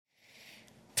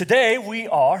Today, we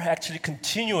are actually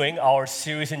continuing our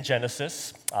series in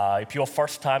Genesis. If you're a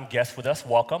first-time guest with us,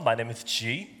 welcome. My name is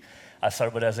G. I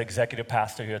serve as executive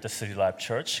pastor here at the City Life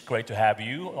Church. Great to have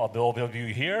you, all of you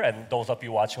here, and those of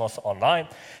you watching us online.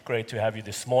 Great to have you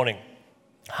this morning.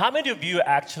 How many of you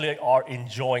actually are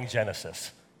enjoying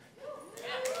Genesis?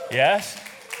 Yes?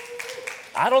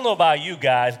 I don't know about you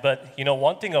guys, but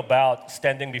one thing about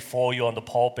standing before you on the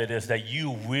pulpit is that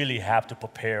you really have to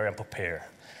prepare and prepare.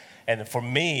 And for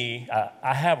me,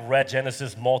 I have read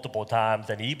Genesis multiple times,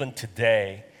 and even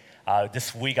today,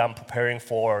 this week I'm preparing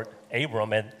for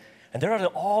Abram, and there are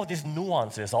all these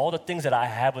nuances, all the things that I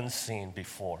haven't seen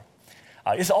before.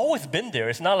 It's always been there.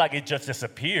 It's not like it just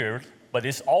disappeared, but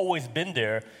it's always been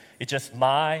there. It's just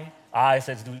my eyes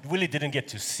that really didn't get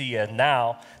to see it.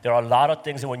 Now, there are a lot of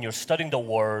things that when you're studying the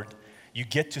Word, you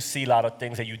get to see a lot of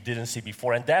things that you didn't see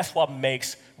before. And that's what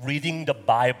makes reading the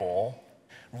Bible,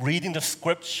 reading the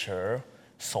Scripture,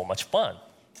 so much fun.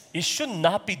 It should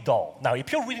not be dull. Now,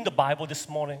 if you're reading the Bible this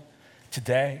morning,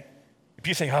 today, if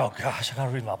you say, oh gosh, I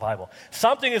gotta read my Bible,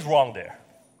 something is wrong there.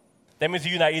 That means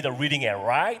you're not either reading it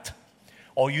right,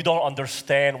 or you don't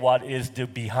understand what is the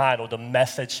behind or the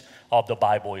message of the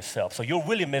Bible itself. So you're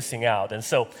really missing out. And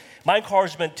so my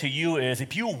encouragement to you is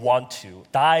if you want to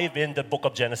dive in the book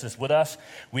of Genesis with us,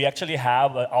 we actually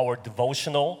have our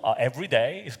devotional every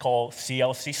day. It's called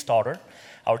CLC Starter,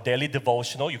 our daily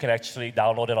devotional. You can actually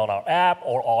download it on our app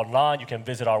or online. You can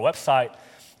visit our website.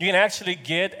 You can actually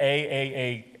get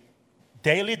a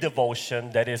daily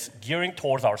devotion that is gearing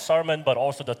towards our sermon, but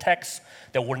also the text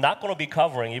that we're not going to be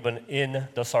covering even in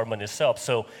the sermon itself.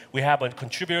 So we have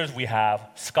contributors. We have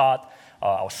Scott,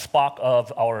 our Spock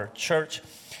of our church,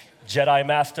 Jedi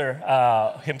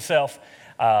Master himself.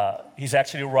 He's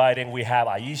actually writing. We have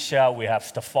Aisha, we have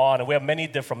Stefan, and we have many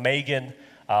different, Megan.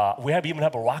 We even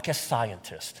have a rocket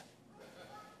scientist.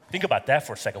 Think about that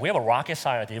for a second. We have a rocket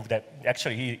scientist that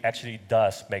he actually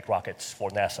does make rockets for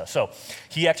NASA. So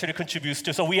he actually contributes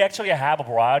to. So we actually have a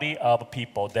variety of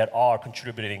people that are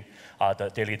contributing the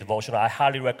daily devotional. I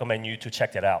highly recommend you to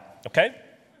check that out. Okay?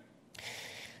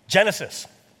 Genesis.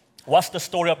 What's the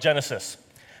story of Genesis?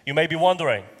 You may be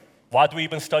wondering, why do we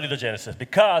even study the Genesis?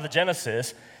 Because the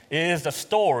Genesis is the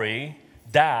story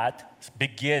that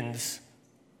begins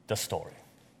the story.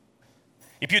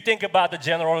 If you think about the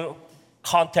general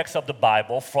context of the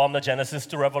Bible, from the Genesis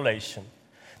to Revelation,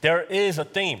 there is a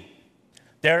theme.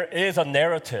 There is a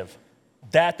narrative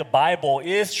that the Bible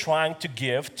is trying to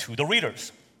give to the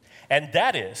readers. And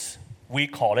that is, we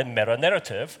call it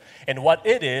meta-narrative. And what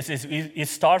it is it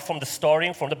starts from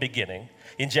starting from the beginning.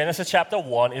 In Genesis chapter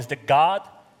 1 is that God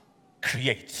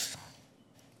creates.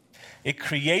 A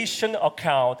creation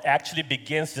account actually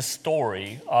begins the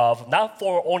story of not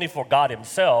only for God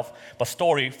himself, but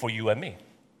story for you and me.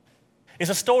 It's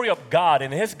a story of God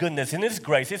and his goodness, and his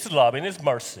grace, his love, and his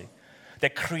mercy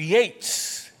that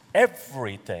creates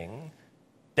everything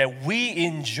that we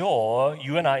enjoy,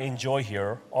 you and I enjoy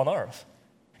here on earth.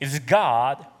 It is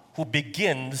God who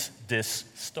begins this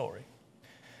story.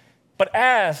 But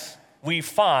as we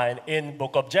find in the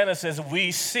book of Genesis,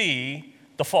 we see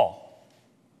the fall.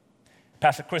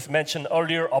 Pastor Chris mentioned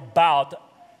earlier about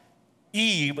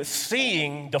Eve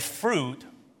seeing the fruit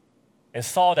and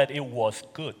saw that it was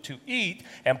good to eat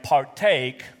and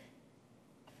partake.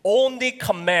 Only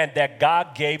command that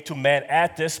God gave to man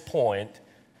at this point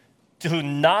to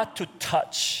not to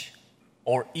touch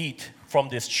or eat from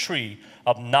this tree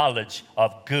of knowledge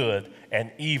of good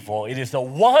and evil. It is the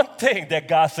one thing that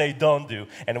God said don't do.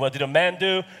 And what did a man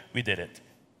do? We did it.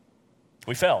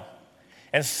 We fell.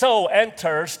 And so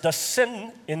enters the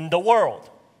sin in the world.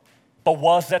 But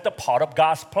was that the part of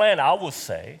God's plan? I would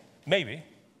say maybe.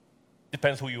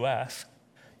 Depends who you ask.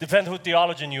 Depends who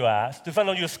theologian you ask. Depends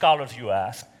on your scholars you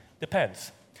ask.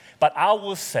 Depends. But I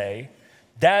will say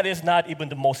that is not even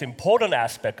the most important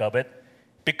aspect of it,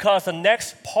 because the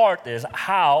next part is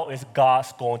how is God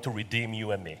going to redeem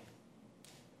you and me?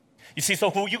 You see,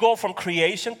 so you go from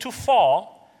creation to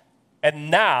fall,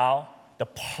 and now the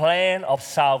plan of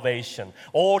salvation,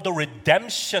 or the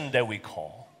redemption that we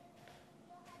call,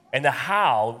 and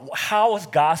how is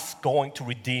God going to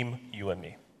redeem you and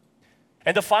me?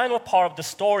 And the final part of the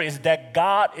story is that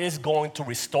God is going to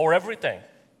restore everything.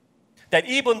 That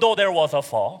even though there was a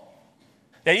fall,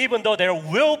 that even though there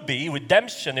will be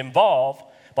redemption involved,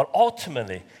 but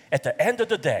ultimately, at the end of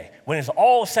the day, when it's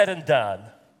all said and done,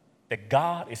 that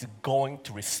God is going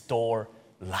to restore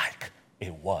like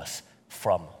it was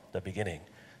from the beginning,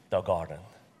 the garden.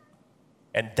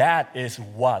 And that is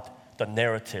what the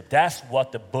narrative, that's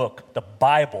what the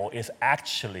Bible is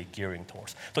actually gearing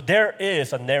towards. So there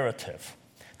is a narrative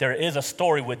there is a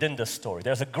story within the story.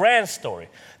 There's a grand story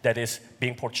that is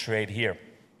being portrayed here.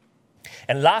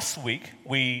 And last week,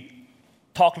 we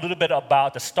talked a little bit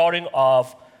about the starting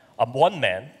of one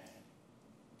man.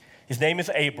 His name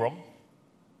is Abram.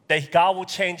 That God will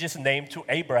change his name to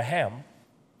Abraham.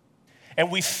 And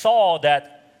we saw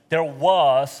that there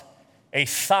was a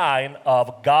sign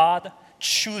of God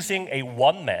choosing a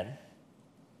one man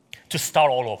to start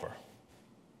all over.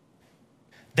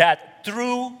 That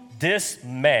through this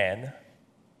man,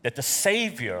 that the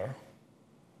Savior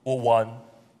will one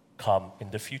come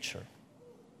in the future.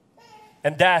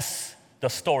 And that's the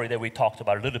story that we talked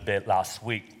about a little bit last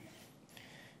week.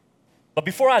 But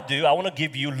before I do, I want to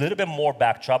give you a little bit more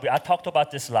backdrop. I talked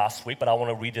about this last week, but I want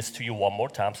to read this to you one more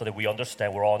time so that we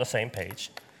understand we're all on the same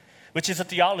page, which is the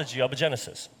theology of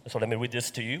Genesis. So let me read this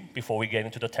to you before we get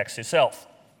into the text itself.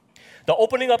 The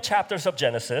opening up chapters of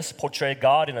Genesis portray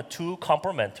God in two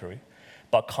complementary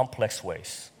but complex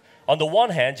ways. On the one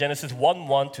hand, Genesis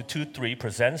 1:1 to 2:3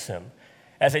 presents him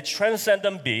as a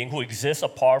transcendent being who exists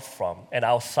apart from and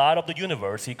outside of the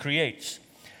universe he creates.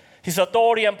 His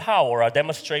authority and power are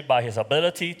demonstrated by his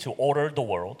ability to order the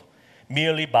world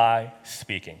merely by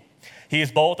speaking. He is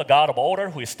both a God of order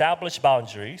who establishes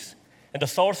boundaries and the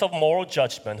source of moral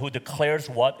judgment who declares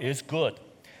what is good.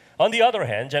 On the other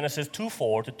hand, Genesis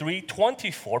 2:4 to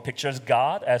 3:24 pictures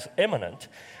God as immanent,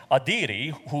 a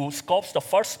deity who sculpts the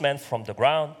first man from the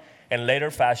ground and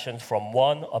later fashions from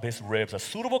one of his ribs a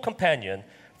suitable companion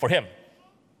for him.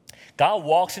 God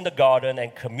walks in the garden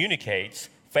and communicates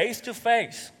face to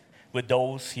face with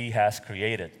those he has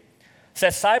created.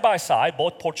 Set side by side,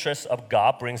 both portraits of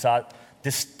God brings out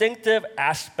distinctive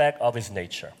aspect of his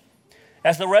nature.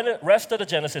 As the rest of the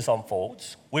Genesis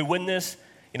unfolds, we witness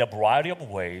in a variety of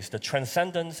ways the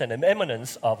transcendence and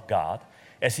immanence of God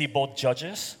as he both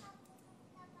judges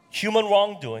human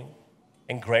wrongdoing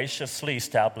and graciously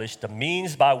establishes the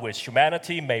means by which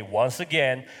humanity may once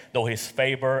again know his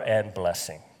favor and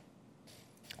blessing.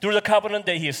 Through the covenant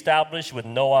that he established with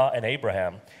Noah and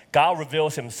Abraham, God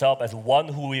reveals himself as one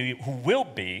who will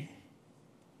be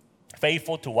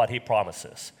faithful to what he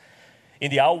promises. In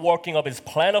the outworking of his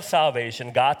plan of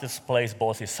salvation, God displays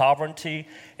both his sovereignty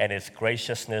and his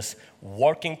graciousness,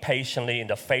 working patiently in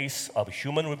the face of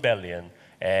human rebellion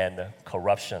and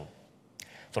corruption.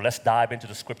 So let's dive into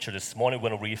the scripture this morning. We're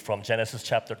going to read from Genesis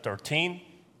chapter 13,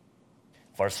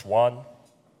 verse 1.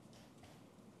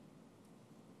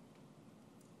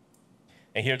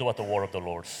 And here's what the word of the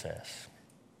Lord says.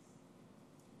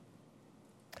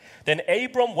 Then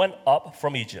Abram went up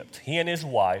from Egypt, he and his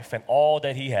wife and all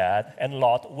that he had, and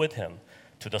Lot with him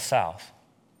to the south.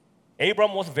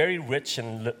 Abram was very rich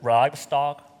in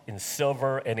livestock, in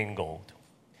silver, and in gold.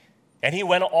 And he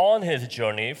went on his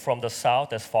journey from the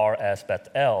south as far as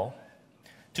Bethel,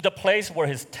 to the place where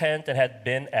his tent had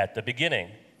been at the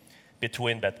beginning,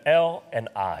 between Bethel and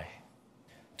Ai,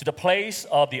 to the place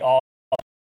of the altar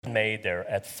made there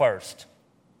at first.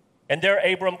 And there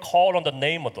Abram called on the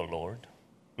name of the Lord.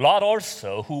 Lot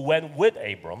also, who went with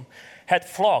Abram, had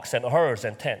flocks and herds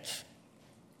and tents.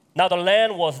 Now the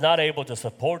land was not able to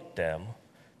support them,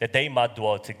 that they might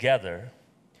dwell together,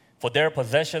 for their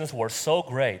possessions were so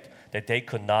great that they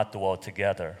could not dwell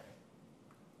together.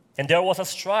 And there was a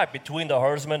strife between the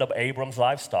herdsmen of Abram's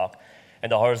livestock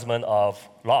and the herdsmen of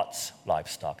Lot's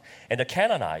livestock. And the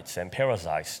Canaanites and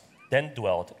Perizzites then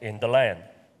dwelt in the land.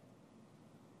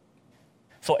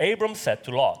 So Abram said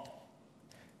to Lot,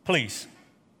 "Please,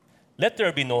 let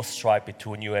there be no strife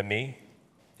between you and me,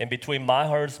 and between my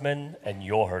herdsmen and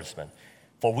your herdsmen,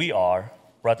 for we are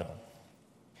brethren.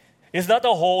 Is not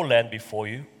the whole land before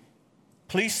you?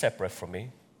 Please separate from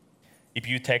me. If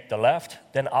you take the left,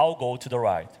 then I'll go to the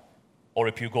right. Or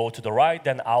if you go to the right,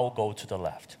 then I'll go to the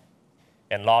left."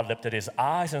 And Lot lifted his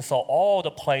eyes and saw all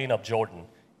the plain of Jordan,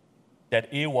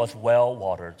 that it was well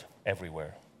watered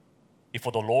everywhere.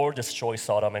 Before the Lord destroyed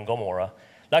Sodom and Gomorrah,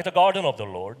 like the garden of the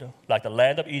Lord, like the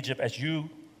land of Egypt as you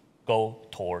go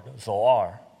toward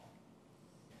Zoar.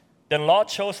 Then Lot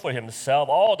chose for himself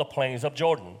all the plains of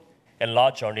Jordan, and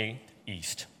Lot journeyed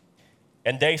east.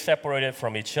 And they separated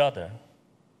from each other.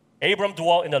 Abram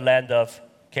dwelt in the land of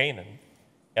Canaan,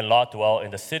 and Lot dwelt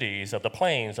in the cities of the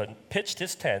plains and pitched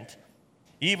his tent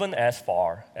even as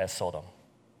far as Sodom.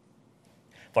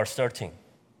 Verse 13.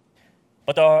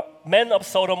 But the men of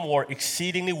Sodom were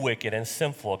exceedingly wicked and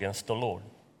sinful against the Lord.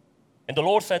 And the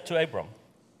Lord said to Abram,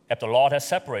 after Lot had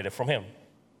separated from him,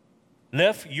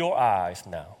 "Lift your eyes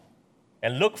now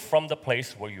and look from the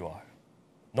place where you are,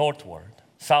 northward,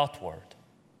 southward,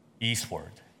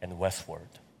 eastward, and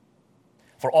westward.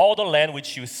 For all the land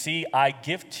which you see, I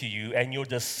give to you and your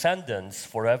descendants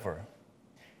forever.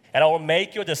 and I will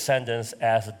make your descendants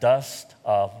as the dust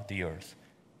of the earth.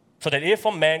 So that if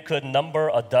a man could number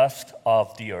a dust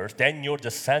of the earth, then your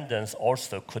descendants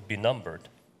also could be numbered.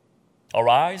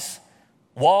 Arise,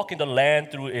 walk in the land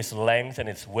through its length and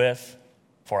its width,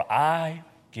 for I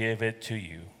give it to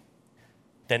you.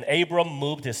 Then Abram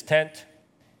moved his tent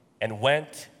and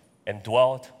went and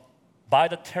dwelt by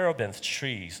the terebinth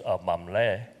trees of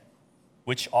Mamre,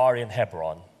 which are in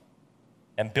Hebron,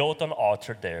 and built an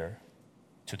altar there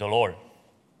to the Lord.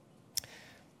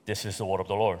 This is the word of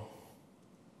the Lord.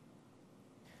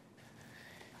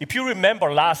 If you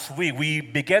remember last week, we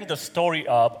began the story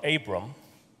of Abram.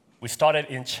 We started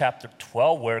in chapter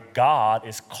 12 where God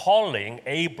is calling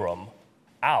Abram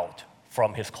out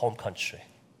from his home country.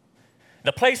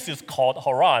 The place is called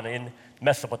Haran in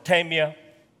Mesopotamia,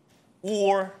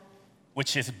 Ur,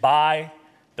 which is by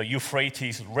the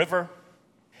Euphrates River.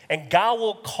 And God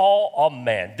will call a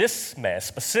man, this man,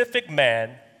 specific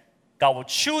man, God will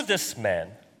choose this man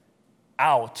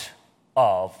out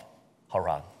of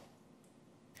Haran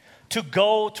to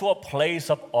go to a place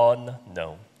of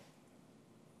unknown.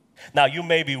 Now, you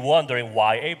may be wondering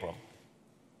why Abram.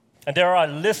 And there are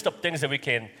a list of things that we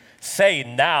can say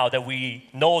now that we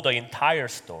know the entire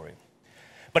story.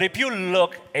 But if you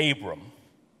look Abram,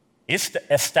 it's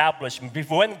established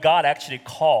when God actually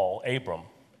called Abram,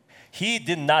 he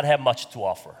did not have much to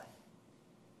offer.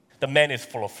 The man is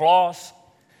full of flaws.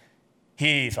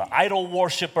 He's an idol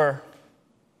worshiper.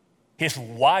 His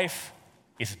wife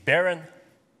is barren.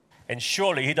 And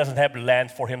surely he doesn't have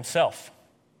land for himself.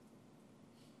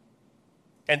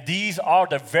 And these are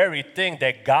the very things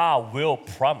that God will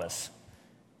promise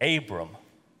Abram,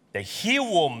 that he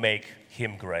will make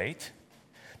him great,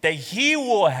 that he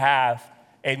will have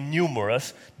a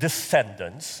numerous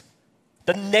descendants.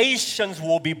 The nations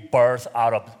will be birthed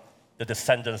out of the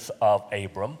descendants of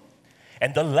Abram,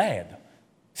 and the land.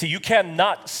 See, you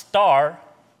cannot start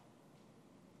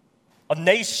a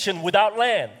nation without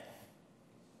land.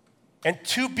 And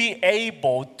to be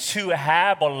able to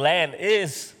have a land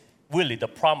is really the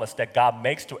promise that God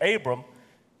makes to Abram.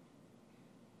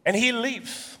 And he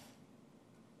leaves.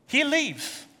 He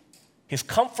leaves his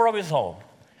comfort of his home,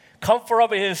 comfort of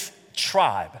his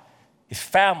tribe, his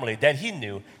family that he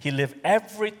knew. He left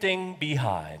everything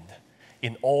behind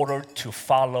in order to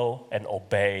follow and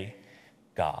obey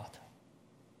God.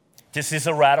 This is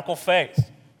a radical faith.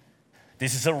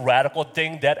 This is a radical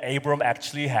thing that Abram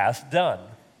actually has done.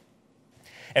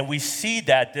 And we see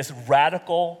that this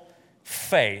radical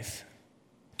faith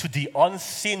to the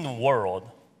unseen world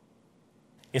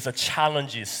is a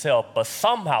challenge itself, but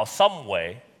somehow, some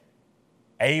way,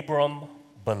 Abram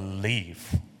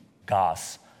believed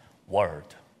God's word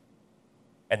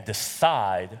and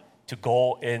decide to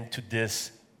go into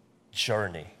this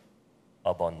journey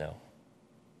of unknown.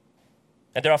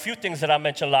 And there are a few things that I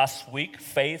mentioned last week.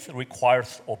 Faith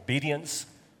requires obedience.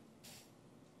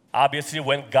 Obviously,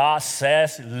 when God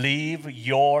says, leave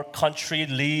your country,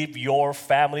 leave your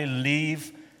family,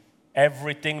 leave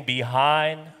everything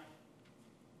behind,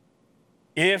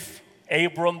 if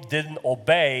Abram didn't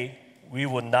obey, we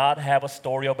would not have a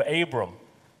story of Abram.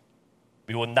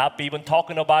 We would not be even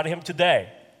talking about him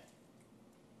today.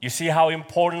 You see how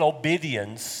important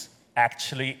obedience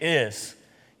actually is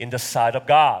in the sight of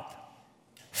God.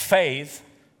 Faith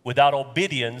without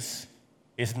obedience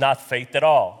is not faith at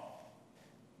all.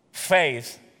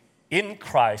 Faith in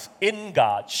Christ, in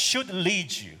God, should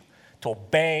lead you to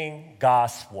obeying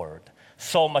God's word.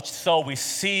 So much so we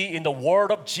see in the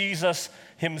word of Jesus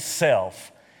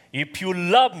himself, if you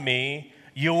love me,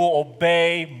 you will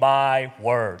obey my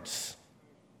words.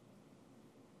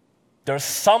 There's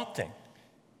something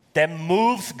that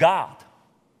moves God.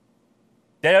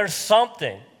 There's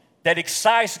something that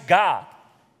excites God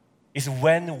is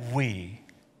when we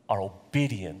are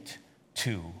obedient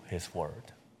to his word.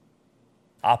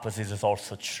 Opposite is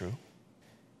also true.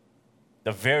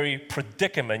 The very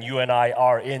predicament you and I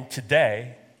are in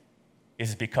today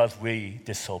is because we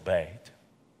disobeyed.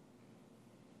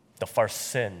 The first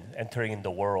sin entering in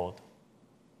the world,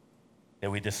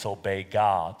 that we disobey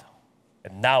God.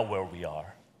 And now where we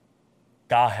are,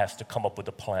 God has to come up with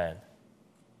a plan,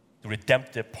 the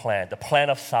redemptive plan, the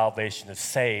plan of salvation to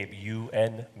save you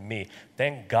and me.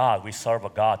 Thank God we serve a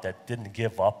God that didn't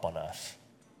give up on us.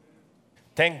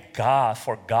 Thank God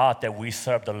for God that we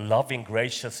serve, the loving,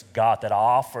 gracious God that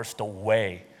offers the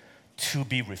way to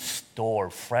be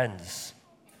restored. Friends,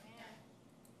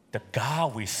 the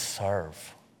God we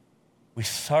serve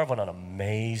an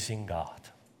amazing God.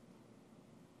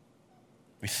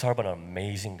 We serve an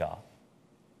amazing God.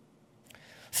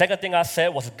 Second thing I said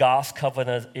was God's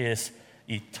covenant is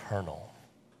eternal.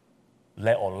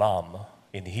 Le'olam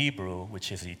in Hebrew,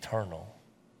 which is eternal.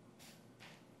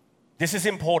 This is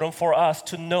important for us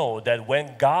to know that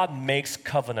when God makes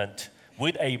covenant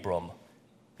with Abram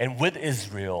and with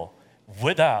Israel,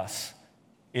 with us,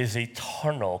 is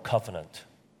eternal covenant.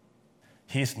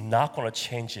 He's not going to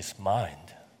change his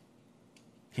mind.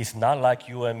 He's not like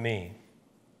you and me.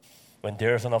 When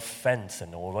there's an offense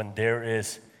or when there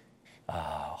is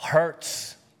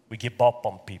hurts, we give up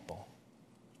on people.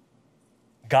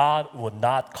 God will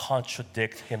not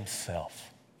contradict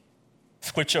himself.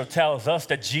 Scripture tells us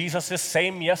that Jesus is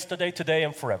same yesterday, today,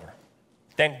 and forever.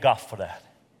 Thank God for that.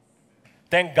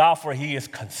 Thank God for he is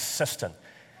consistent.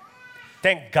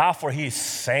 Thank God for he is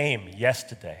same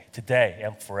yesterday, today,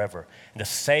 and forever. And the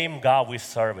same God we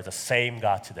serve is the same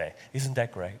God today. Isn't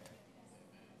that great?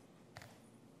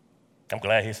 I'm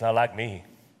glad he's not like me,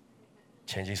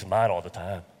 changing his mind all the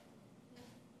time.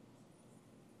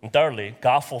 And thirdly,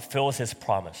 God fulfills his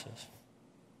promises.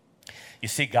 You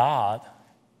see, God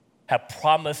had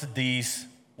promised these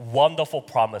wonderful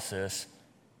promises.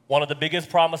 One of the biggest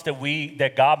promises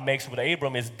that God makes with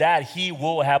Abram is that he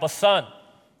will have a son.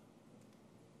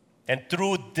 And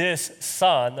through this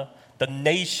son, the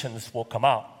nations will come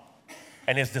out.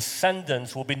 And his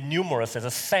descendants will be numerous as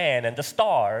the sand and the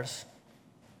stars.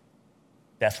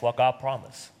 That's what God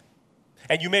promised.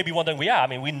 And you may be wondering,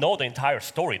 we know the entire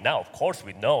story now. Of course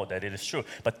we know that it is true.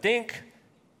 But think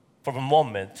for a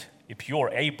moment, if you're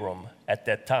Abram at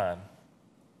that time,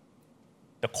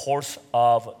 the course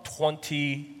of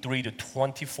 23 to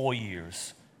 24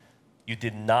 years, you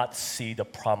did not see the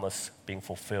promise being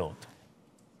fulfilled.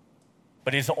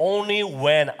 But it's only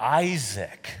when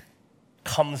Isaac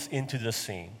comes into the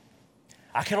scene.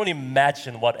 I can only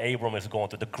imagine what Abram is going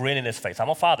through, the grin in his face. I'm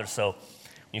a father, so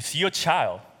when you see your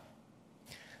child,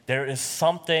 there is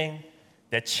something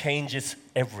that changes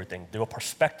everything, the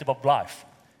perspective of life.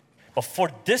 But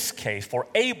for this case, for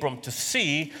Abram to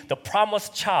see the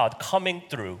promised child coming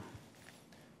through,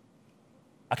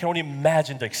 I can only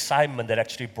imagine the excitement that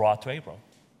actually brought to Abram.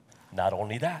 Not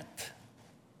only that,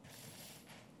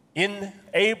 in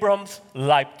Abram's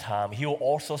lifetime, he will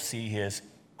also see his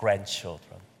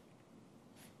grandchildren,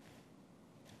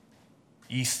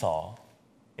 Esau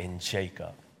and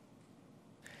Jacob.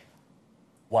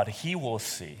 What he will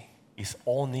see is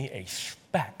only a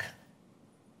speck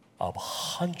of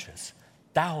hundreds,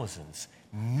 thousands,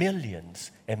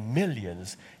 millions and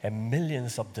millions and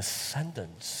millions of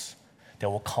descendants that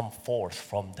will come forth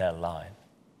from that line.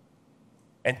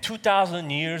 And 2,000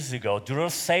 years ago, through the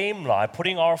same line,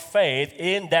 putting our faith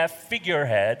in that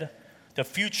figurehead, the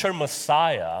future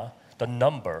Messiah, the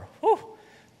number,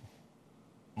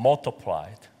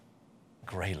 multiplied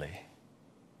greatly.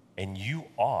 And you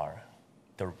are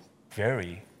the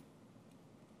very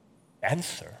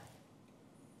answer.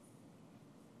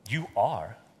 You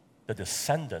are the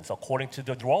descendants, according to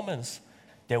the Romans,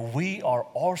 that we are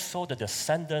also the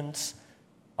descendants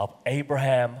of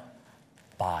Abraham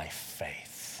by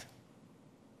faith.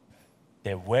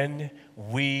 That when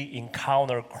we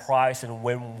encounter Christ and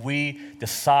when we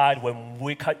decide, when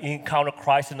we encounter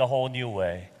Christ in a whole new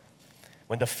way,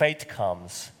 when the faith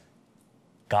comes,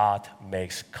 God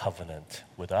makes covenant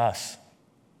with us.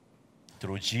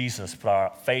 Through Jesus, for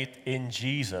our faith in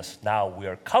Jesus, now we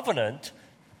are covenant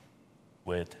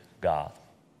with God.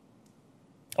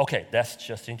 Okay, that's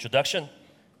just introduction.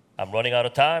 I'm running out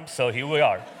of time, so here we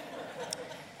are.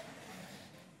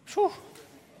 Whew.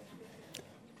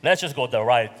 Let's just go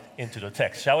right into the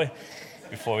text, shall we?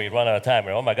 Before we run out of time.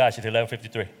 Oh my gosh, it's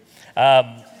 11:53.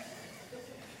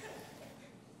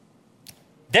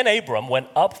 Then Abram went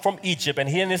up from Egypt, and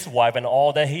he and his wife and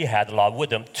all that he had along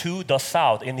with him to the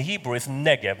south. In Hebrew, it's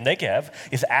Negev. Negev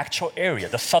is actual area,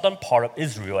 the southern part of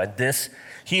Israel. And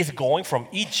he is going from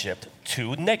Egypt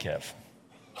to Negev.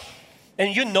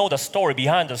 And you know the story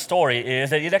behind the story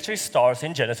is that it actually starts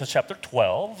in Genesis chapter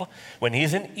 12. When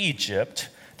he's in Egypt,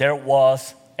 there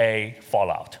was a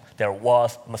fallout. There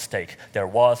was a mistake. There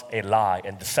was a lie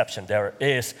and deception. There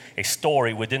is a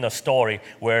story within a story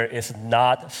where it's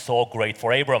not so great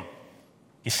for Abram.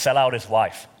 He sell out his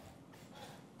wife.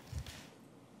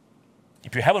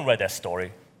 If you haven't read that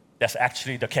story, that's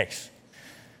actually the case.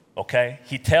 Okay?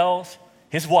 He tells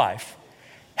his wife,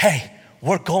 hey,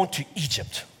 we're going to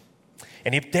Egypt.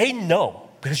 And if they know,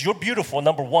 because you're beautiful,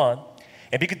 number one,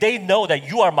 and because they know that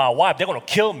you are my wife, they're going to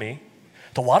kill me.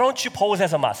 So why don't you pose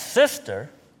as my sister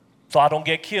so I don't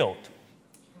get killed,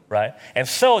 right? And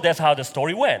so that's how the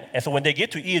story went. And so when they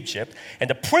get to Egypt, and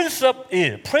the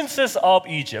princess of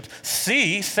Egypt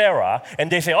see Sarah, and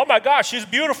they say, oh my gosh, she's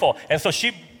beautiful. And so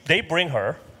they bring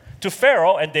her to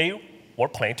Pharaoh, and they were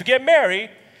planning to get married.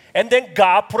 And then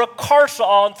God put a curse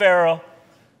on Pharaoh.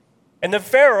 And then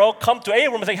Pharaoh come to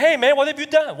Abram and say, hey man, what have you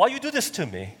done? Why you do this to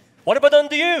me? What have I done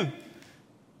to you?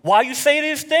 Why you say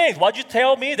these things? Why'd you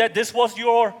tell me that this was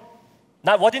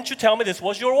why didn't you tell me this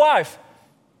was your wife?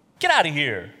 Get out of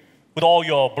here with all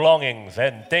your belongings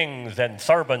and things and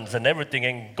servants and everything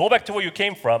and go back to where you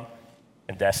came from.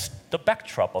 And that's the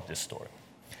backdrop of this story.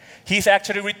 He's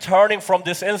actually returning from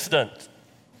this incident.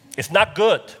 It's not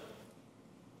good.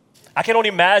 I can only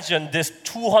imagine this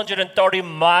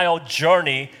 230-mile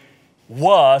journey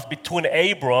was between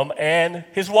Abram and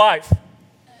his wife.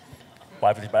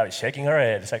 Wife is probably shaking her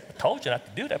head. It's like, I told you not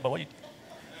to do that, but what you...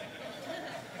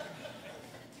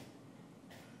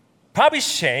 Probably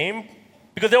shame,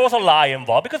 because there was a lie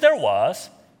involved, because there was.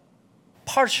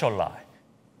 Partial lie.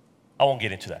 I won't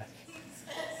get into that.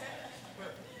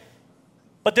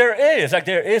 But there is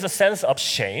a sense of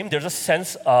shame. There's a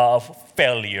sense of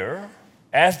failure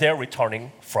as they're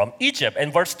returning from Egypt.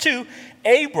 And verse 2,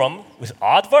 Abram, with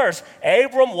odd verse,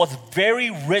 Abram was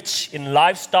very rich in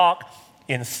livestock,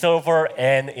 in silver,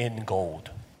 and in gold.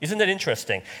 Isn't that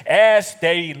interesting? As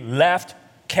they left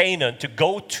Canaan to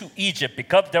go to Egypt,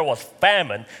 because there was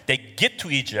famine, they get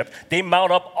to Egypt, they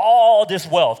mount up all this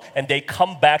wealth, and they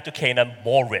come back to Canaan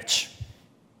more rich.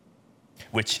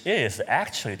 Which is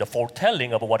actually the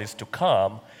foretelling of what is to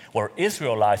come, where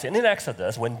Israelites in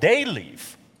Exodus, when they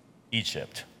leave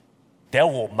Egypt, they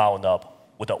will mount up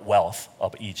with the wealth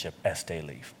of Egypt as they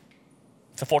leave.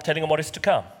 It's a foretelling of what is to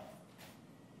come.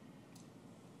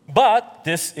 But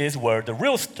this is where the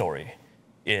real story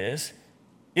is.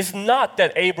 It's not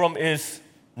that Abram is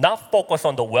not focused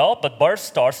on the wealth, but verse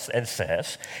starts and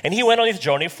says, and he went on his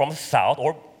journey from south,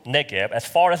 or Negev, as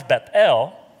far as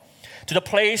Bethel, to the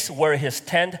place where his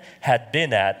tent had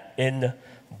been at in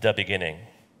the beginning.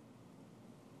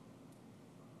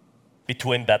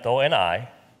 Between Bethel and Ai,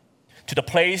 to the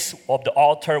place of the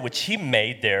altar which he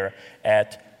made there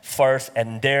at first,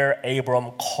 and there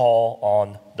Abram called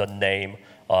on the name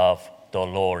of the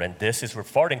Lord. And this is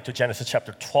referring to Genesis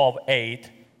chapter 12:8,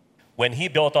 when he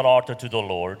built an altar to the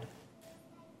Lord.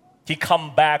 He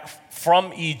come back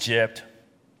from Egypt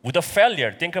with a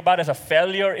failure. Think about it as a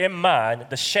failure in mind,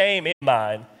 the shame in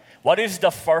mind. What is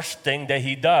the first thing that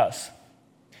he does?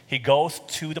 He goes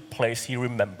to the place he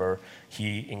remembered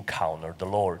he encountered the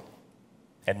Lord.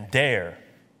 And there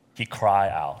he cried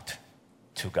out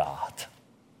to God.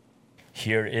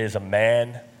 Here is a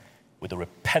man with a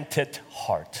repentant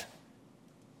heart.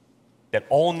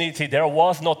 There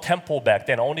was no temple back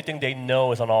then. The only thing they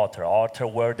know is an altar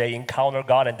where they encounter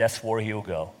God, and that's where he'll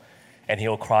go. And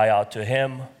he'll cry out to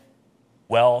him.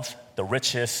 Wealth, the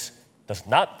riches, does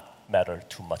not matter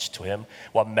too much to him.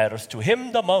 What matters to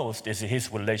him the most is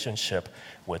his relationship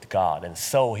with God. And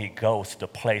so he goes to the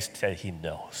place that he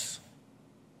knows.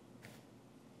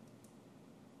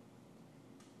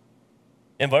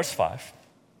 In verse 5,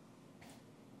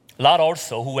 Lot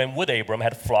also, who went with Abram,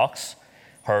 had flocks,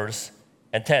 herds,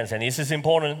 and tents. And this is an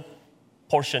important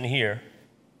portion here.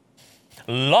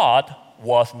 Lot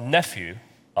was nephew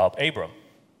of Abram.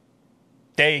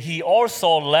 He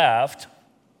also left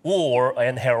Ur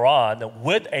and Haran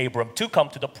with Abram to come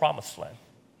to the promised land.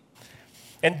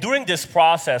 And during this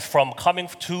process from coming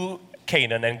to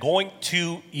Canaan and going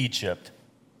to Egypt,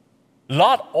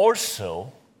 Lot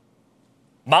also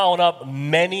mounted up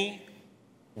much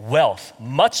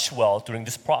wealth during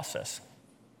this process.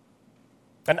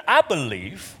 And I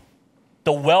believe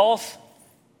the wealth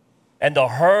and the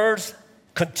herds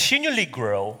continually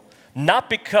grow, not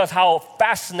because how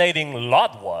fascinating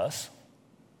Lot was,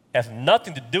 has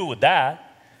nothing to do with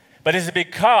that, but it's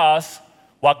because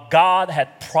what God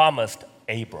had promised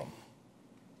Abram.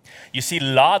 You see,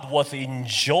 Lot was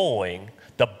enjoying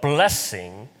the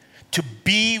blessing to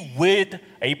be with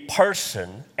a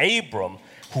person, Abram,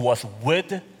 who was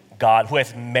with God, who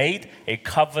has made a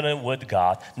covenant with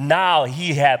God. Now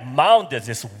he had mounted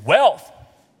this wealth.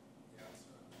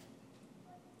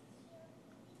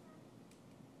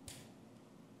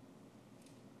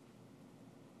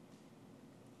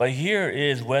 But here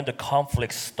is when the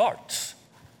conflict starts.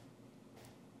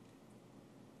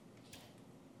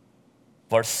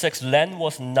 Verse 6, land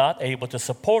was not able to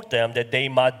support them that they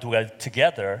might dwell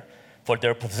together, for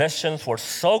their possessions were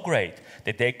so great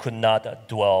that they could not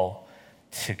dwell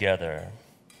together.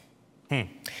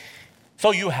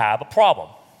 So you have a problem.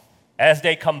 As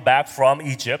they come back from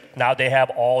Egypt, now they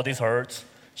have all these herds,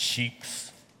 sheep,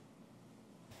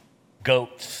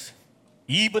 goats,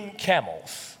 even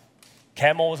camels.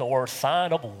 Camels were a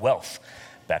sign of wealth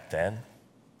back then.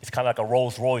 It's kind of like a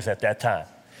Rolls Royce at that time.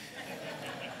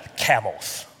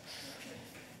 Camels.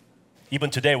 Even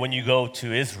today, when you go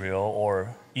to Israel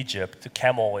or Egypt, the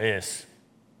camel is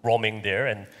roaming there,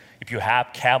 and if you have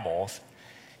camels,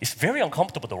 it's very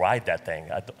uncomfortable to ride that thing.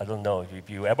 I don't know if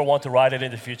you ever want to ride it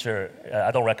in the future.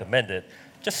 I don't recommend it.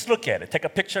 Just look at it. Take a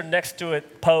picture next to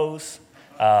it, pose.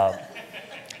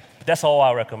 That's all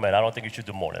I recommend. I don't think you should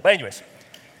do more than that. But anyways,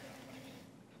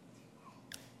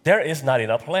 there is not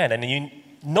enough land. And you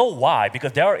know why?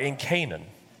 Because they are in Canaan.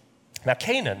 Now,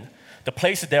 Canaan, the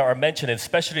places that are mentioned,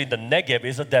 especially in the Negev,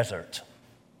 is a desert.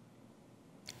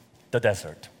 The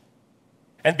desert.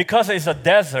 And because it's a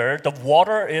desert, the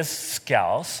water is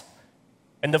scarce,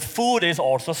 and the food is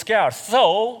also scarce.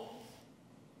 So,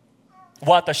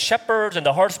 what the shepherds and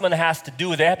the herdsmen has to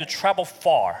do, they have to travel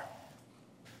far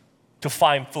to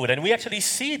find food. And we actually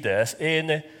see this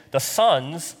in the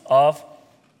sons of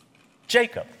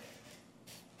Jacob.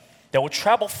 They will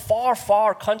travel far,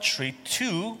 far country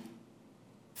to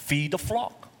feed the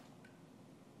flock.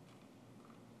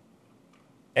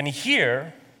 And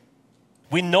here,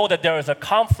 we know that there is a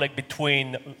conflict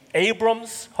between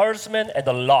Abram's herdsmen and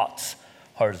the Lot's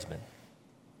herdsmen.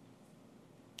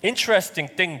 Interesting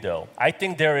thing though, I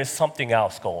think there is something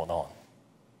else going on.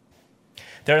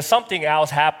 There is something else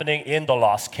happening in the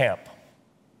Lot's camp.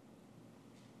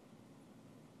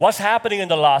 What's happening in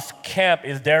the Lot's camp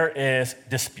is there is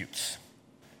disputes.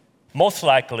 Most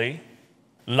likely,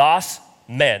 Lot's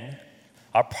men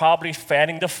are probably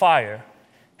fanning the fire.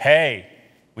 Hey,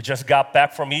 we just got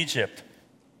back from Egypt.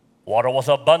 Water was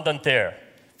abundant there.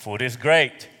 Food is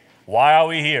great. Why are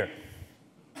we here?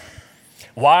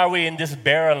 Why are we in this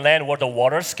barren land where the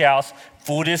water is scarce,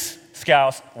 food is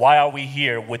scarce? Why are we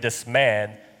here with this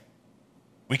man?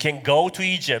 We can go to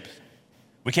Egypt.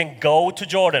 We can go to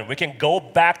Jordan. We can go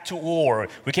back to Ur.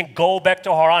 We can go back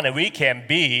to Haran, and we can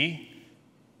be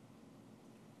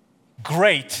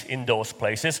great in those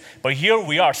places. But here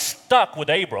we are stuck with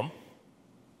Abram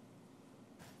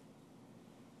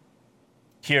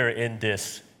here in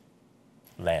this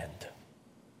land.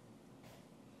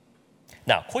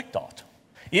 Now, quick thought.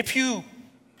 If you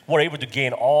were able to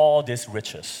gain all these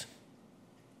riches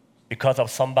because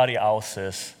of somebody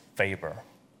else's favor,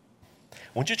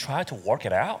 wouldn't you try to work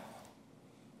it out?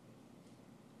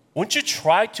 Wouldn't you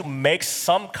try to make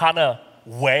some kind of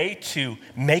way to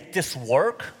make this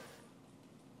work?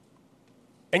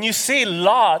 And you see,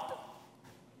 Lot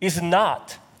is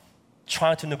not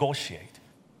trying to negotiate.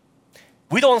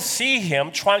 We don't see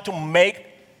him trying to make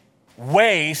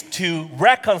ways to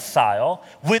reconcile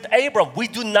with Abram. We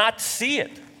do not see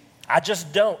it. I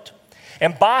just don't.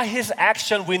 And by his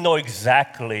action, we know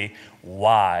exactly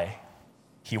why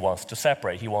he wants to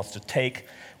separate. He wants to take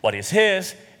what is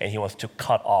his and he wants to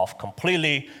cut off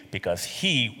completely because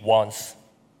he wants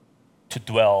to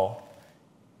dwell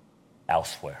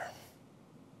elsewhere.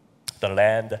 The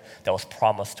land that was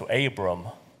promised to Abram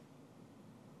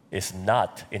is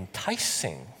not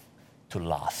enticing to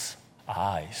Lot's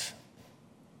eyes.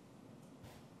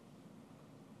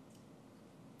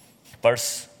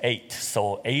 Verse 8,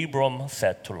 so Abram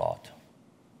said to Lot,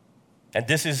 and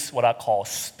this is what I call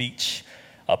speech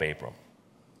of Abram.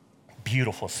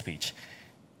 Beautiful speech.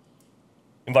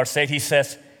 In verse 8, he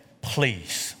says,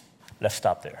 please, let's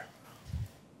stop there.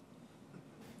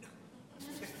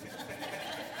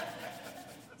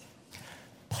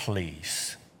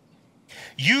 Please.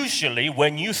 Usually,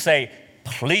 when you say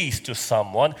please to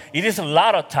someone, it is a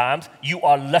lot of times you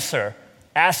are lesser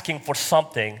asking for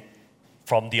something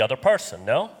from the other person,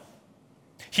 no?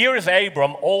 Here is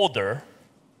Abram, older,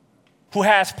 who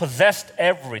has possessed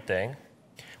everything,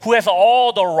 who has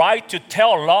all the right to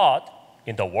tell Lot,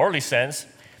 in the worldly sense,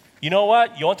 you know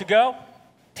what, you want to go?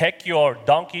 Take your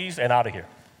donkeys and out of here.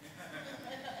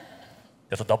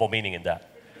 There's a double meaning in that.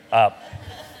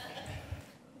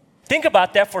 Think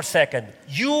about that for a second.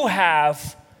 You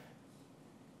have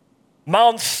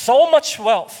mounted so much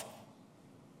wealth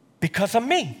because of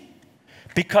me.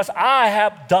 Because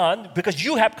because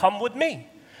you have come with me.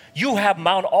 You have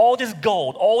mounted all this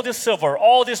gold, all this silver,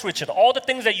 all this riches, all the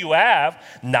things that you have.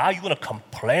 Now you're going to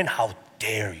complain? How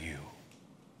dare you?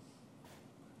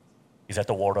 Is that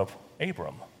the word of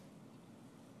Abram?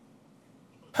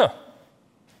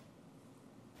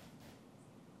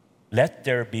 Let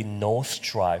there be no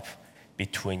strife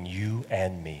between you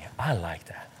and me. I like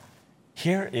that.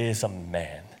 Here is a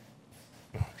man.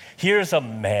 Here's a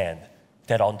man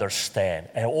that understands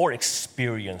or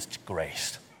experienced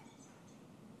grace.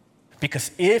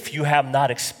 Because if you have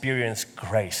not experienced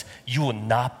grace, you will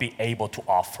not be able to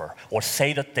offer or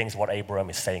say the things what Abraham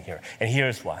is saying here. And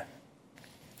here's why.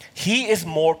 He is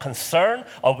more concerned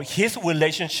of his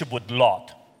relationship with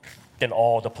Lot than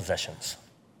all the possessions.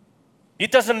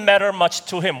 It doesn't matter much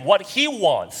to him. What he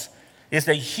wants is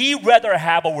that he rather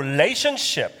have a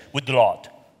relationship with Lot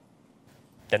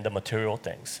than the material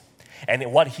things.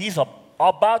 And what he's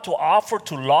about to offer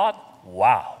to Lot,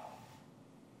 wow.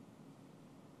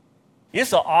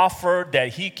 It's an offer that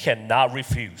he cannot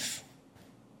refuse.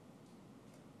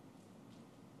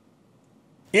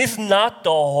 It's not the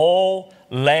whole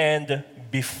land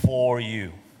before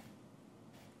you.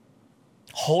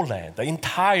 Whole land, the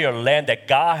entire land that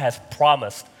God has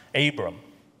promised Abram.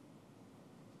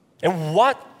 And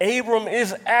what Abram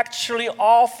is actually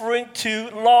offering to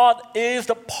Lot is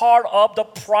the part of the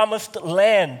promised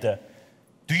land.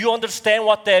 Do you understand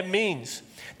what that means?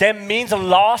 That means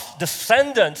Lot's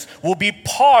descendants will be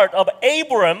part of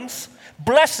Abram's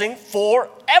blessing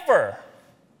forever.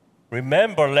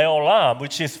 Remember Leolam,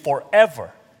 which is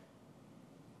forever.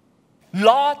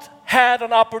 Lot had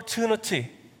an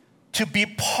opportunity to be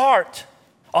part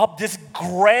of this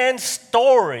grand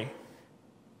story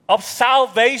of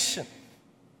salvation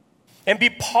and be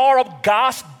part of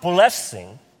God's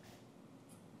blessing.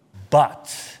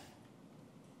 But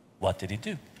what did he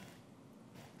do?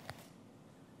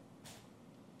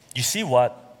 You see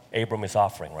what Abram is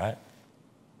offering, right?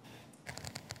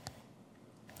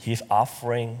 He's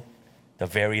offering the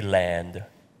very land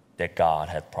that God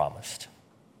had promised.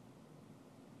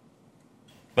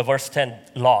 But verse 10,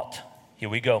 Lot, here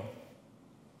we go.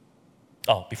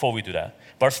 Oh, before we do that,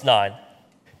 verse 9,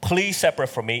 please separate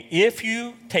from me. If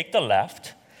you take the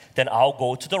left, then I'll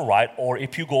go to the right, or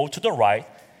if you go to the right,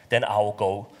 then I'll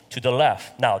go to the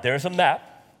left. Now, there's a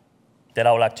map that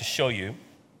I would like to show you.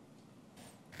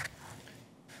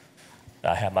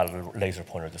 I have my laser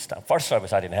pointer this time. First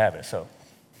service, I didn't have it, so.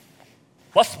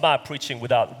 What's my preaching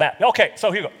without map? Okay,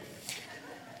 so here you go.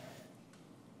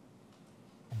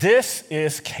 This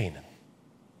is Canaan.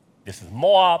 This is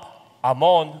Moab,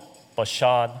 Ammon,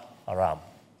 Bashan, Aram.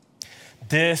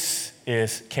 This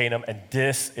is Canaan, and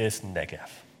this is Negev.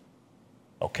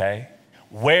 Okay?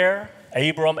 Where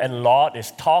Abram and Lot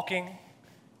is talking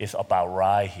is about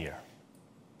right here.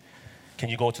 Can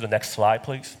you go to the next slide,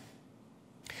 please?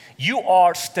 You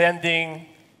are standing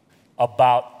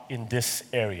about in this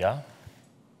area.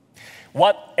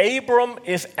 What Abram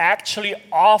is actually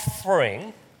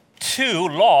offering to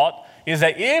Lot is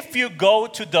that if you go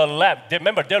to the left,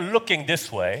 remember they're looking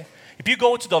this way. If you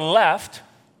go to the left,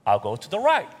 I'll go to the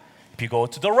right. If you go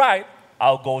to the right,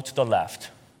 I'll go to the left.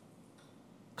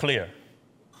 Clear.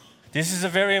 This is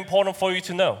very important for you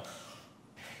to know.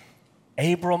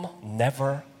 Abram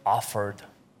never offered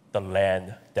the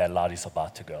land that Lot is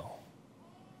about to go.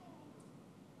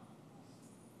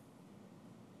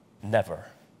 Never.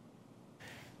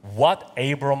 What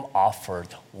Abram offered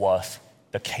was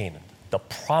the Canaan, the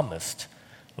promised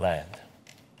land.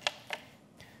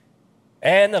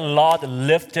 And Lot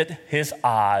lifted his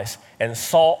eyes and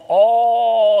saw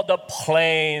all the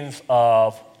plains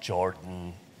of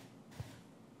Jordan.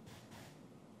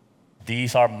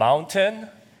 These are mountain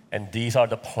and these are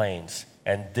the plains.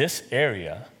 And this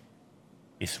area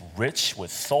is rich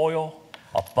with soil,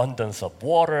 abundance of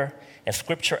water, and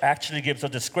scripture actually gives a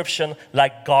description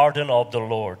like garden of the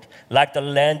Lord, like the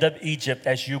land of Egypt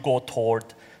as you go toward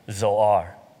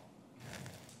Zoar.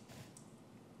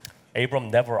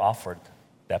 Abram never offered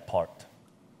that part.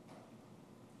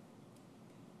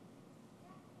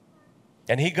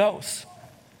 And he goes.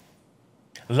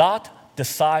 Lot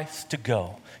decides to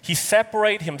go. He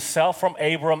separates himself from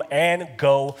Abram and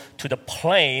go to the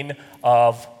plain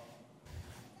of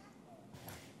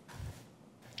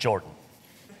Jordan.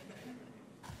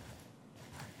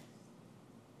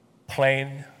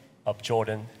 Plain of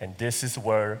Jordan, and this is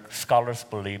where scholars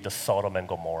believe the Sodom and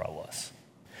Gomorrah was.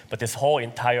 But this whole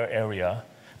entire area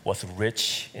was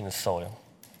rich in soil.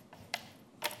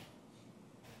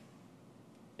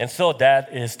 And so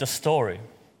that is the story.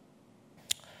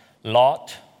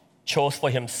 Lot chose for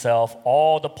himself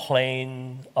all the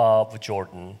plain of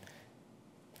Jordan,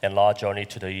 and Lot journeyed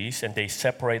to the east, and they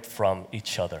separate from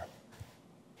each other.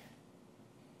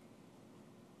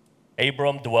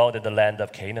 Abram dwelled in the land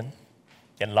of Canaan,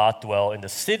 and Lot dwelled in the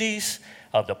cities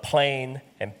of the plain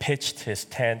and pitched his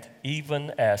tent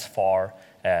even as far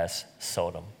as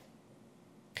Sodom.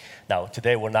 Now,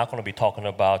 today we're not going to be talking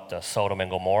about Sodom and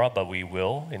Gomorrah, but we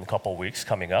will in a couple of weeks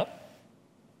coming up.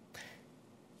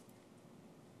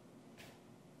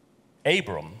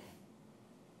 Abram,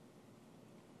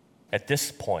 at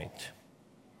this point,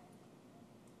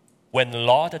 when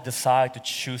Lot decided to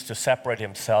choose to separate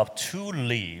himself to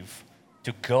leave,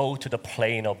 to go to the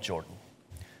plain of Jordan,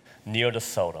 near the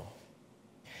Sodom.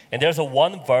 And there's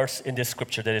one verse in this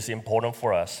scripture that is important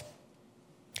for us,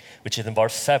 which is in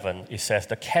verse 7. It says,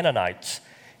 the Canaanites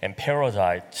and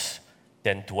Perizzites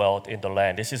then dwelt in the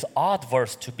land. This is an odd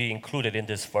verse to be included in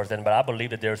this verse, but I believe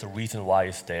that there's a reason why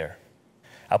it's there.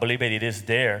 I believe that it is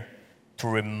there to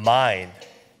remind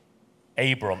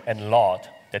Abram and Lot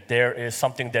that there is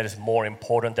something that is more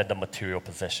important than the material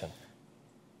possession.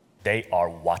 They are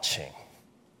watching.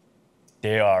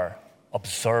 They are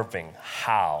observing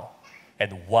how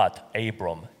and what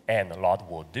Abram and Lot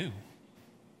will do,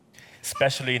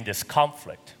 especially in this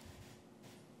conflict.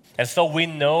 And so we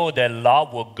know that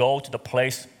Lot will go to the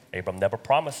place Abram never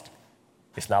promised.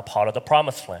 It's not part of the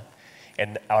promised land.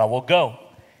 And Lot will go.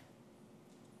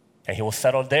 And he will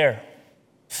settle there.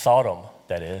 Sodom,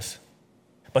 that is.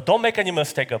 But don't make any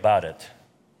mistake about it.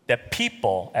 That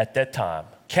people at that time,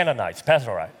 Canaanites,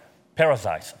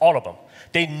 Perizzites, all of them,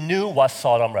 they knew what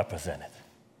Sodom represented.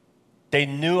 They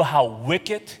knew how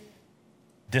wicked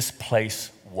this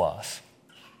place was,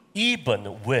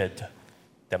 even with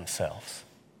themselves.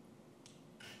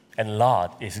 And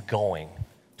Lot is going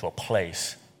to a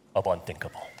place of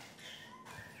unthinkable.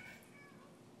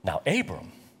 Now,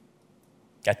 Abram,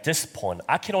 at this point,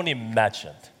 I can only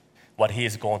imagine what he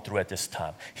is going through at this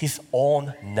time. His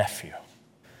own nephew,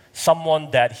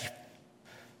 someone that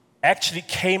actually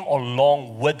came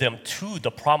along with him to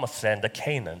the promised land, the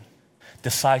Canaan,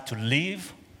 decide to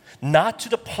leave, not to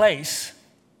the place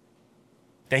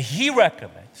that he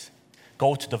recommends,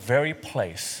 go to the very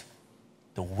place,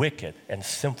 the wicked and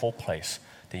sinful place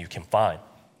that you can find.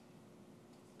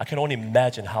 I can only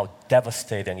imagine how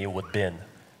devastating it would have been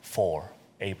for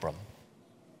Abram.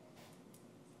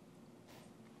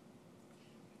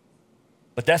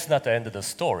 But that's not the end of the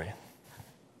story.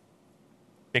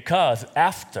 Because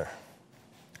after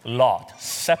Lot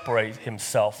separates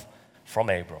himself from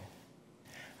Abram,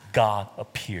 God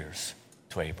appears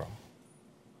to Abram.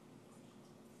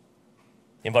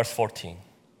 In verse 14,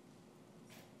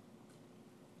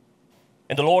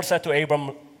 and the Lord said to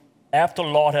Abram, after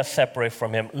Lot has separated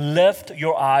from him, lift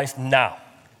your eyes now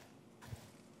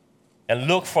and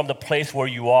look from the place where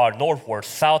you are, northward,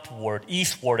 southward,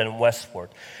 eastward, and westward.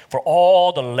 For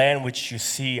all the land which you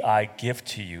see I give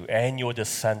to you and your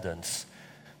descendants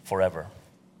forever.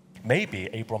 Maybe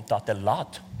Abram thought that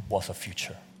Lot was a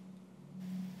future.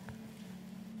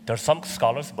 There are some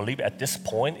scholars believe at this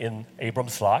point in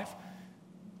Abram's life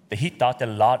that he thought that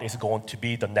Lot is going to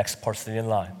be the next person in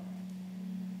line.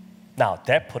 Now,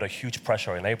 that put a huge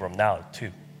pressure on Abram now,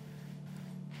 too.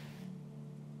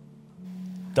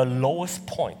 The lowest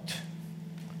point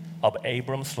of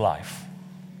Abram's life,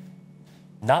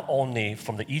 not only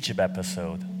from the Egypt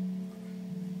episode,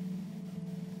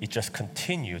 it just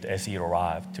continued as he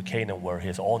arrived to Canaan, where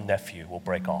his own nephew will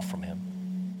break off from him.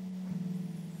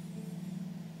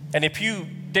 And if you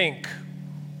think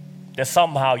that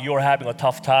somehow you're having a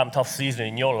tough time, tough season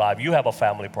in your life, you have a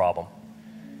family problem,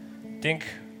 think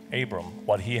Abram,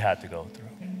 what he had to go through.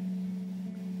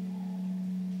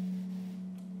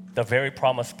 The very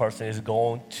promised person is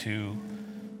going to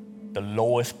the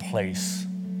lowest place,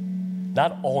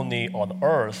 not only on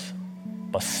earth,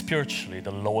 but spiritually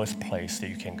the lowest place that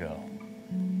you can go.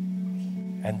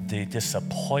 And the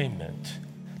disappointment,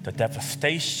 the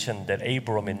devastation that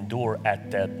Abram endured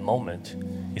at that moment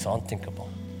is unthinkable.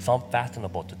 It's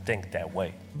unfathomable to think that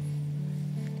way.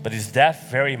 But it's that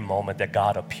very moment that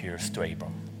God appears to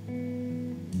Abram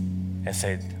and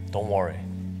said, don't worry,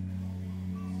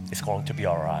 it's going to be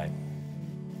all right.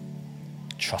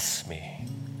 Trust me.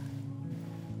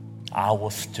 I will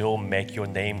still make your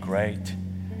name great.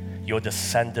 Your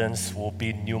descendants will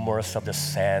be numerous of the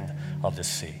sand of the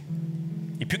sea.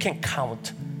 If you can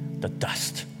count the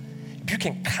dust, if you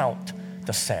can count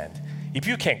the sand, if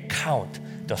you can count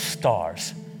the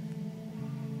stars,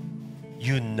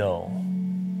 you know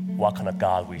what kind of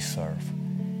God we serve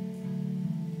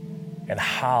and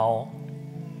how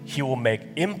He will make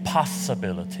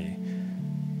impossibility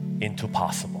into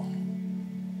possible.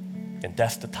 And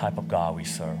that's the type of God we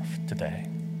serve today.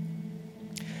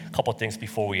 A couple things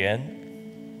before we end.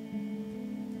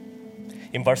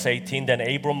 In verse 18, then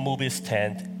Abram moved his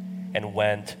tent and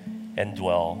went and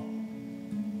dwelt.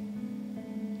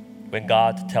 When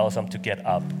God tells him to get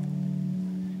up,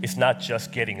 it's not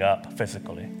just getting up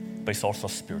physically, but it's also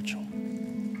spiritual.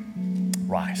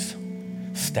 Rise,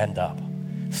 stand up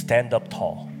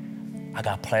tall. I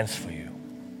got plans for you.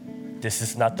 This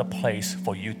is not the place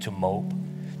for you to mope.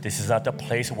 This is not the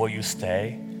place where you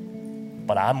stay,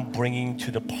 but I'm bringing you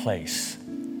to the place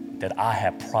that I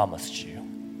have promised you.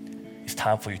 It's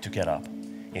time for you to get up.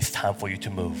 It's time for you to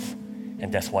move.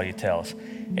 And that's what he tells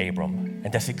Abram.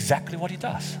 And that's exactly what he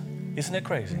does. Isn't it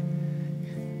crazy?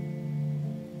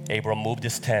 Abram moved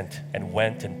his tent and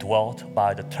went and dwelt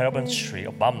by the terebinth tree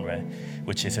of Mamre,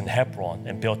 which is in Hebron,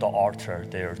 and built an altar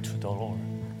there to the Lord.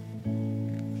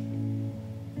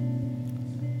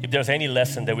 If there's any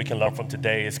lesson that we can learn from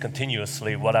today, is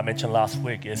continuously what I mentioned last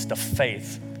week, is the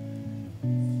faith.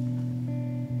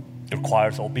 It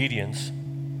requires obedience.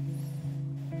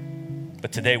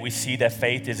 But today we see that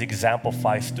faith is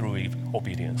exemplified through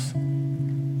obedience.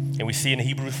 And we see in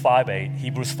Hebrews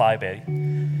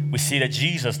 5:8, we see that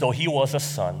Jesus, though he was a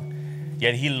son,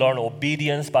 yet he learned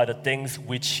obedience by the things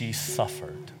which he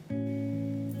suffered.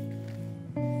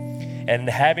 And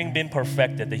having been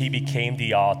perfected, he became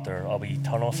the author of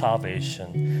eternal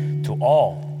salvation to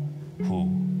all who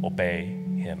obey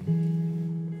him.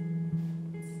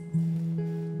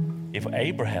 If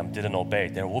Abraham didn't obey,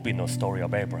 there will be no story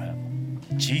of Abraham.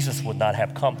 Jesus would not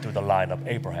have come through the line of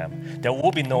Abraham. There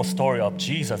will be no story of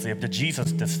Jesus if the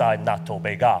Jesus decided not to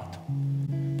obey God.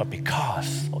 But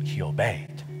because he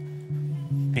obeyed,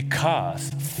 because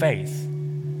faith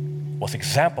was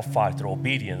exemplified through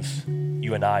obedience,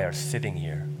 you and I are sitting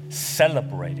here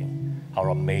celebrating our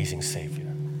amazing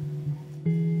Savior.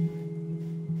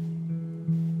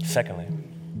 Secondly,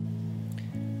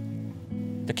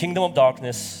 the kingdom of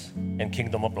darkness and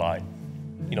kingdom of light.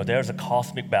 There's a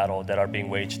cosmic battle that are being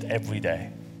waged every day,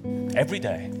 every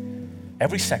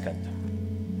second.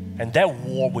 And that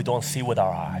war we don't see with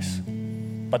our eyes,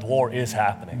 but war is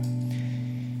happening.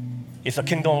 It's a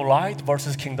kingdom of light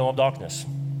versus kingdom of darkness.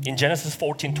 In Genesis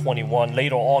 14:21,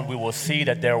 later on we will see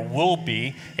that there will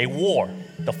be a war,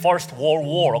 the first world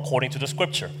war according to the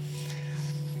scripture.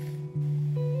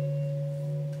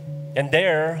 And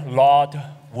there Lot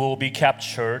will be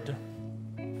captured,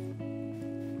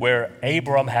 where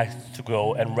Abram has to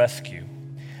go and rescue.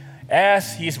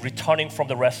 As he's returning from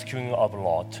the rescuing of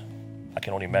Lot, I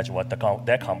can only imagine what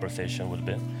that conversation would have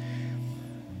been.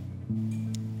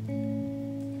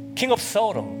 King of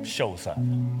Sodom shows up,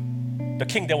 the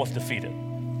king that was defeated.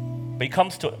 But he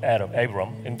comes to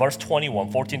Abram in verse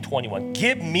 14:21,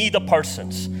 give me the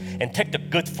persons and take the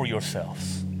good for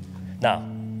yourselves. Now,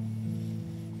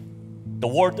 the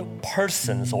word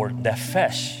persons or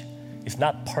nefesh is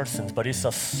not persons, but it's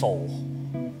a soul,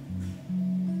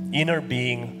 inner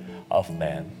being of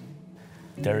man.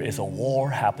 There is a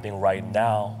war happening right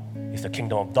now. It's the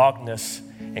kingdom of darkness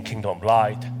and kingdom of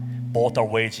light. Both are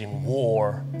waging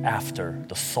war after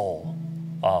the soul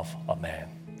of a man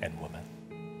and woman.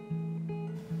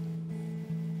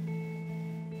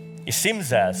 It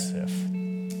seems as if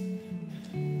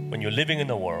when you're living in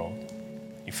the world,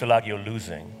 you feel like you're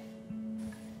losing.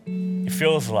 It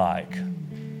feels like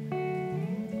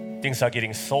things are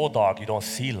getting so dark you don't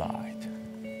see light.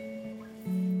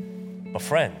 But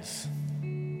friends,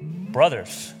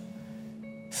 brothers,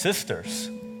 sisters,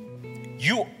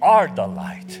 you are the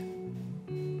light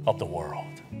of the world.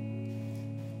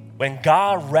 When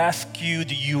God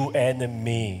rescued you and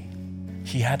me,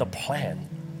 he had a plan.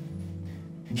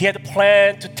 He had a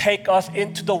plan to take us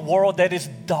into the world that is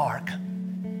dark,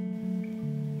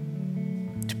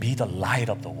 to be the light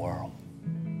of the world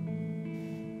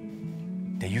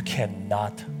that you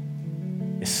cannot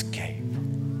escape.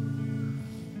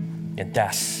 And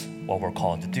that's what we're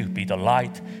called to do, be the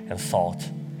light and salt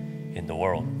in the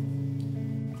world.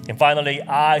 And finally,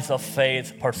 eyes of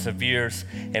faith perseveres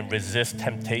and resists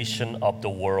temptation of the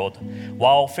world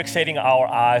while fixating our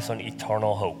eyes on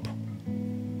eternal hope.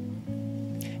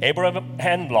 Abraham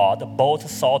and Lot both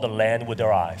saw the land with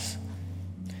their eyes.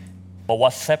 But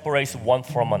what separates one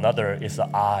from another is the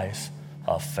eyes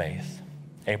of faith.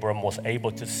 Abraham was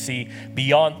able to see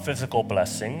beyond physical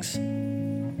blessings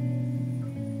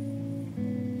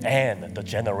and the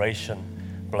generation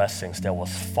blessings that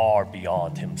was far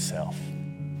beyond himself.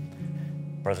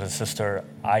 Brothers and sisters,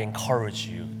 I encourage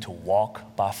you to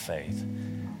walk by faith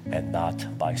and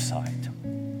not by sight.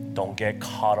 Don't get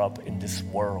caught up in this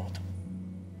world,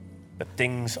 the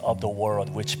things of the world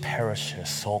which perishes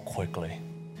so quickly.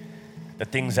 The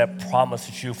things that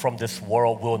promises you from this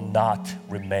world will not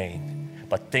remain.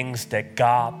 But things that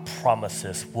God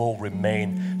promises will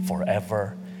remain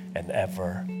forever and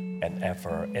ever and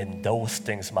ever. And those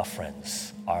things, my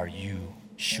friends, are you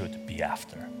should be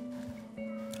after.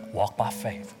 Walk by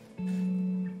faith.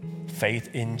 Faith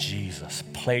in Jesus.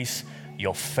 Place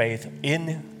your faith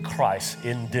in Christ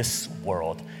in this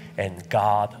world, and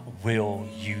God will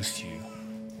use you.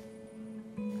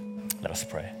 Let us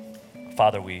pray.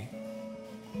 Father, we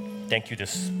thank you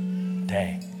this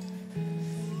day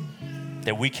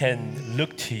that we can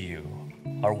look to you,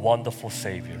 our wonderful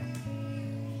Savior,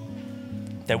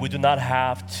 that we do not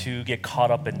have to get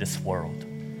caught up in this world,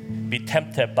 be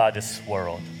tempted by this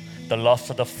world, the lust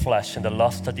of the flesh and the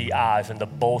lust of the eyes and the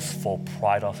boastful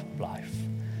pride of life.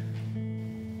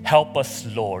 Help us,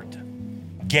 Lord.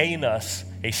 Gain us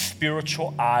a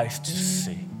spiritual eyes to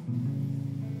see,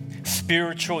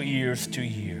 spiritual ears to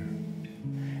hear,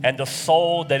 and the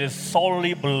soul that is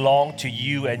solely belong to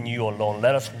you and you alone.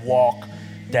 Let us walk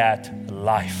that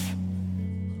life.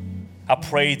 I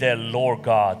pray that, Lord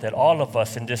God, that all of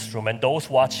us in this room and those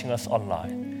watching us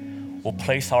online will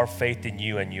place our faith in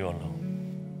you and you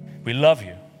alone. We love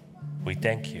you. We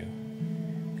thank you.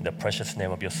 In the precious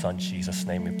name of your Son, Jesus'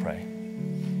 name we pray.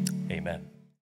 Amen.